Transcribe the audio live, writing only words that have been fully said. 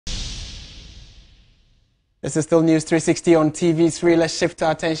This is still News 360 on TV3. Let's shift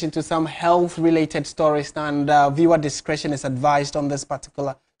our attention to some health-related stories, and viewer discretion is advised on this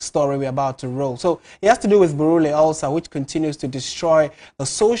particular story we're about to roll. So it has to do with Buruli Ulcer, which continues to destroy the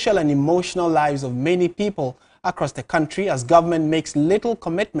social and emotional lives of many people across the country as government makes little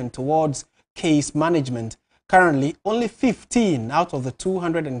commitment towards case management. Currently, only 15 out of the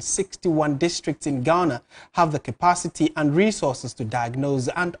 261 districts in Ghana have the capacity and resources to diagnose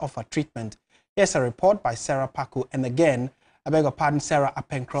and offer treatment. Here's a report by Sarah Paku, and again, I beg your pardon, Sarah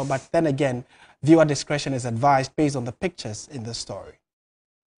Apenkro, but then again, viewer discretion is advised based on the pictures in the story.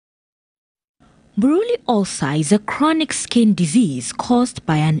 Buruli ulcer is a chronic skin disease caused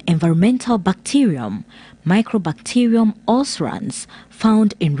by an environmental bacterium, Microbacterium ulcerans,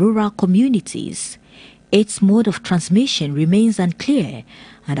 found in rural communities. Its mode of transmission remains unclear,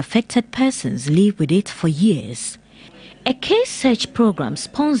 and affected persons live with it for years. A case search program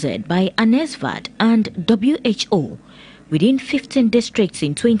sponsored by ANESVAD and WHO within 15 districts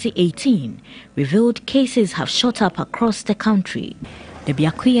in 2018 revealed cases have shot up across the country. The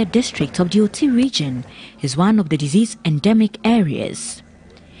Biakuya district of the Oti region is one of the disease endemic areas.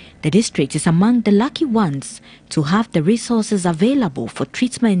 The district is among the lucky ones to have the resources available for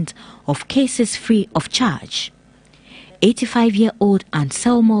treatment of cases free of charge. 85-year-old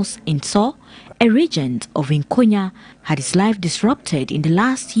Anselmos Inso, a regent of Inkonya, had his life disrupted in the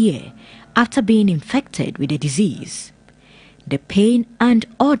last year after being infected with the disease. The pain and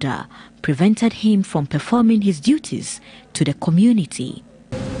odor prevented him from performing his duties to the community.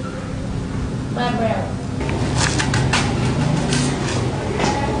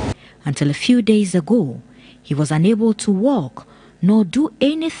 Until a few days ago, he was unable to walk nor do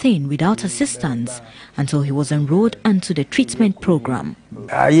anything without assistance until he was enrolled onto the treatment program.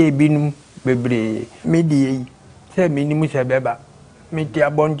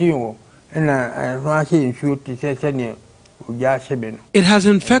 It has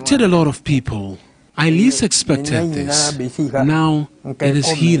infected a lot of people. I least expected this. Now it is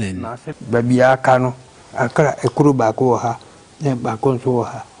healing.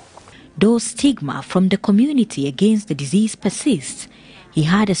 Though stigma from the community against the disease persists, he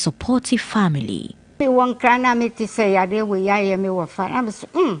had a supportive family. I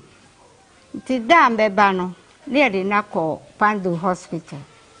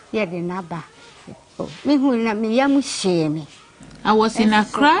was in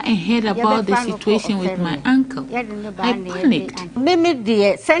Accra and heard about the situation with my uncle. I panicked.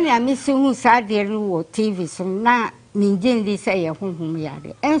 "40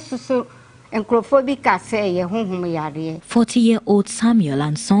 40-year-old Samuel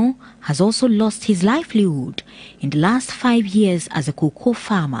Anson has also lost his livelihood in the last 5 years as a cocoa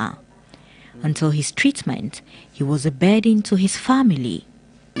farmer. Until his treatment, he was a burden to his family.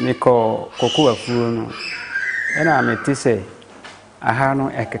 I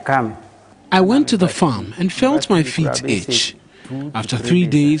went to the farm and felt my feet itch. After 3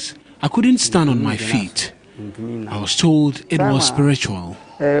 days, I couldn't stand on my feet. I was told it was spiritual.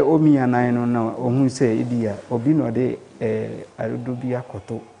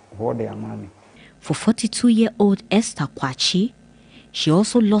 For 42-year-old Esther Kwachi, she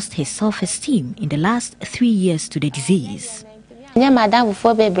also lost her self-esteem in the last 3 years to the disease.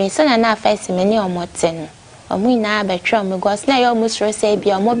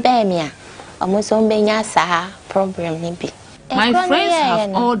 My friends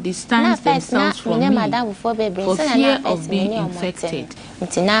have all distanced themselves from me for fear of being infected.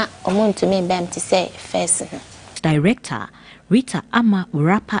 Director Rita Ama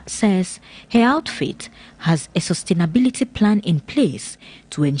Urapa says her outfit has a sustainability plan in place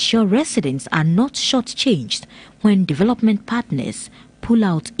to ensure residents are not shortchanged when development partners pull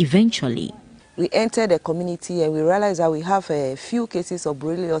out eventually. We entered the community and we realized that we have a few cases of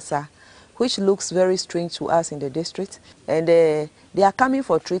Buruli ulcer, which looks very strange to us in the district, and they are coming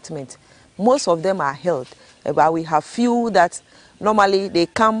for treatment. Most of them are held, but we have few that normally they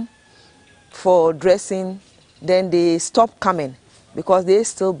come for dressing, then they stop coming because they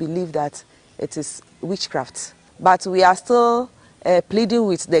still believe that it is witchcraft. But we are still pleading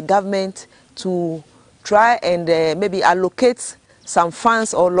with the government to try and maybe allocate some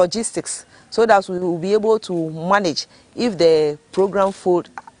funds or logistics so that we will be able to manage if the program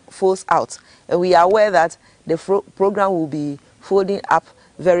falls out. And we are aware that the program will be folding up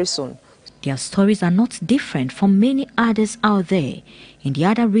very soon. Their stories are not different from many others out there in the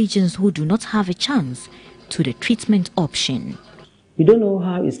other regions who do not have a chance to the treatment option. We don't know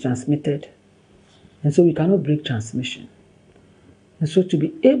how it's transmitted, and so we cannot break transmission. And so to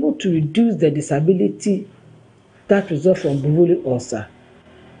be able to reduce the disability that results from Buruli ulcer,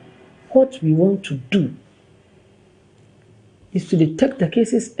 what we want to do is to detect the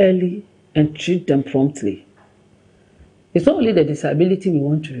cases early and treat them promptly. It's not only the disability we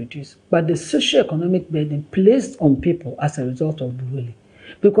want to reduce, but the socio-economic burden placed on people as a result of Buruli.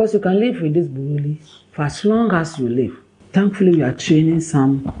 Because you can live with this Buruli for as long as you live. Thankfully, we are training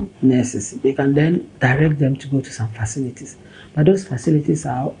some nurses. They can then direct them to go to some facilities. But those facilities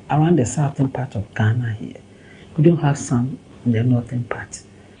are around the southern part of Ghana here. We don't have some in the northern part.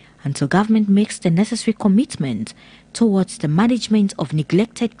 Until government makes the necessary commitment towards the management of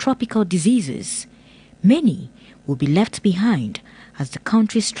neglected tropical diseases, many will be left behind as the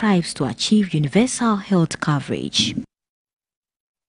country strives to achieve universal health coverage.